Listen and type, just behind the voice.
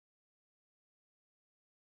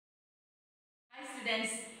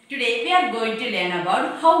Students, today we are going to learn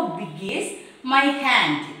about how big is my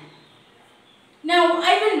hand. Now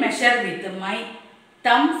I will measure with my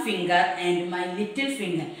thumb finger and my little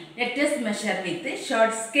finger. Let us measure with a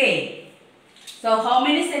short scale. So how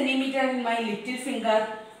many centimeter in my little finger?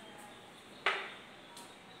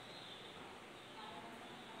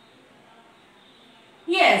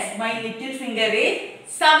 Yes, my little finger is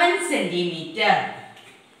 7 centimeter.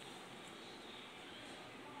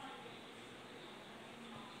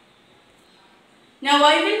 Now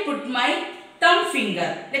I will put my thumb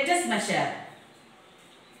finger. Let us measure.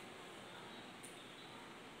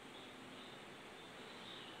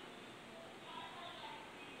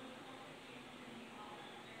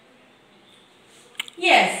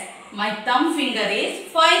 Yes, my thumb finger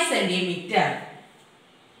is 5 centimeter.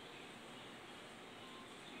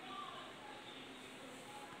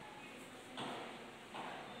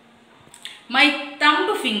 My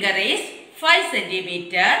thumb finger is 5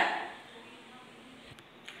 centimeter.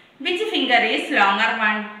 Which finger is longer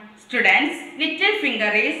one? Students, little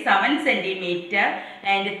finger is 7 centimeter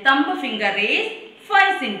and thumb finger is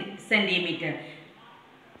 5 centimeter.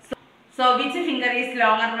 So which finger is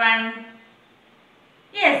longer one?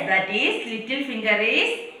 Yes, that is little finger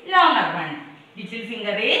is longer one. Little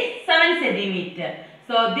finger is 7 centimeter.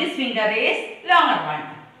 So this finger is longer one.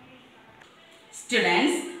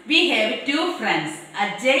 Students, we have two friends,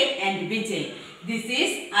 Ajay and Vijay. This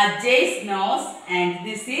is Ajay's nose and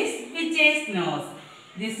this is Vijay's nose.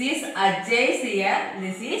 This is Ajay's ear,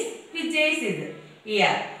 this is Vijay's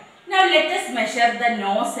ear. Now let us measure the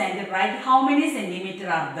nose and write how many centimeter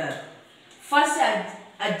are there. First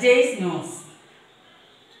Ajay's nose.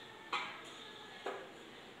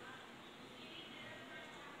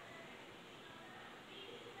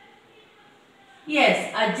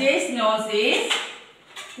 Yes, Ajay's nose is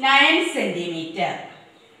 9 centimeter.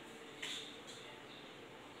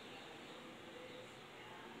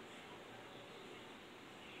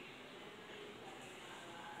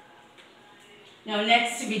 Now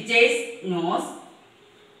next Vijay's nose.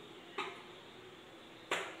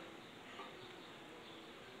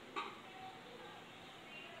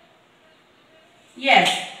 Yes,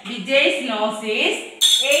 Vijay's nose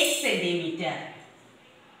is 8 centimeter.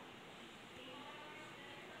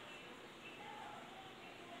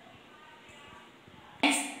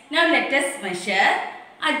 Now let us measure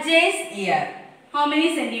Ajay's ear. How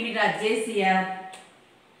many centimeter Ajay's ear?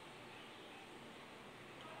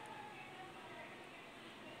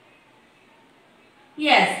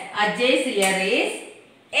 Yes, Ajay's ear is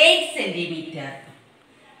 8 centimeter.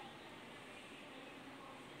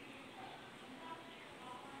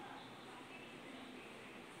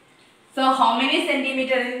 So how many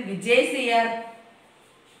centimeter is Vijay's ear?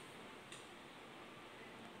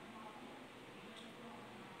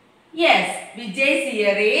 Yes, Vijay's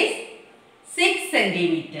ear is 6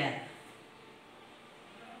 centimeter.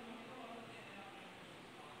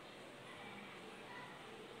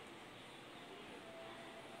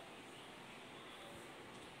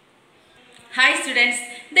 Hi students,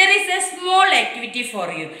 there is a small activity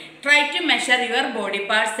for you. Try to measure your body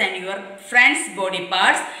parts and your friend's body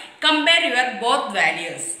parts. Compare your both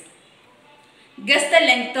values. Guess the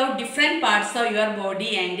length of different parts of your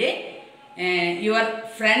body and your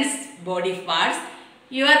friend's body parts.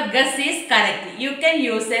 Your guess is correct. You can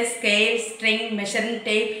use a scale, string, measuring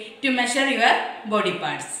tape to measure your body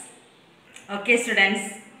parts. Okay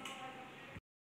students.